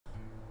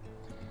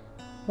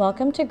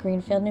Welcome to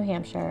Greenfield, New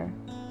Hampshire,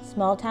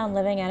 small town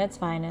living at its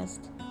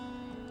finest.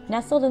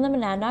 Nestled in the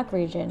Monadnock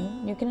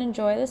region, you can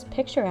enjoy this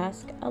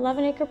picturesque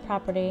 11-acre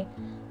property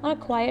on a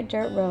quiet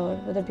dirt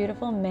road with a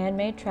beautiful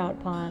man-made trout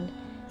pond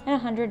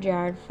and a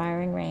 100-yard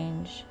firing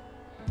range.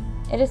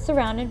 It is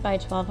surrounded by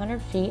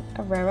 1,200 feet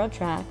of railroad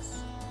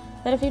tracks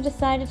that, if you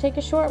decide to take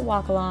a short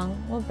walk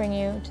along, will bring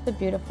you to the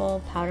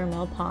beautiful Powder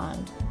Mill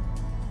Pond.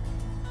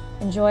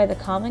 Enjoy the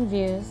calming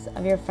views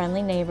of your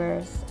friendly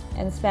neighbors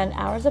and spend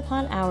hours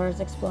upon hours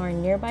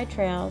exploring nearby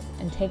trails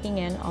and taking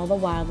in all the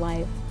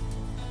wildlife.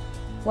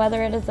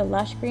 Whether it is the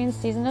lush green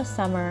season of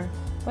summer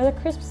or the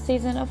crisp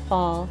season of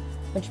fall,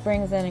 which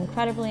brings in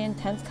incredibly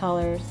intense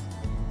colors,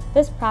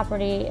 this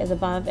property is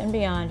above and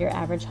beyond your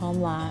average home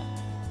lot.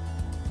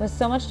 With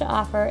so much to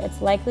offer,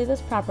 it's likely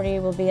this property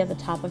will be at the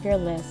top of your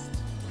list.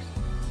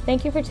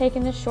 Thank you for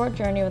taking this short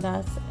journey with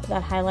us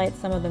that highlights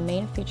some of the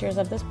main features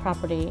of this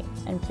property,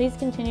 and please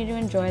continue to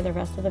enjoy the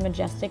rest of the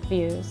majestic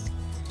views.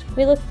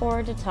 We look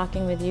forward to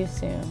talking with you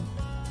soon.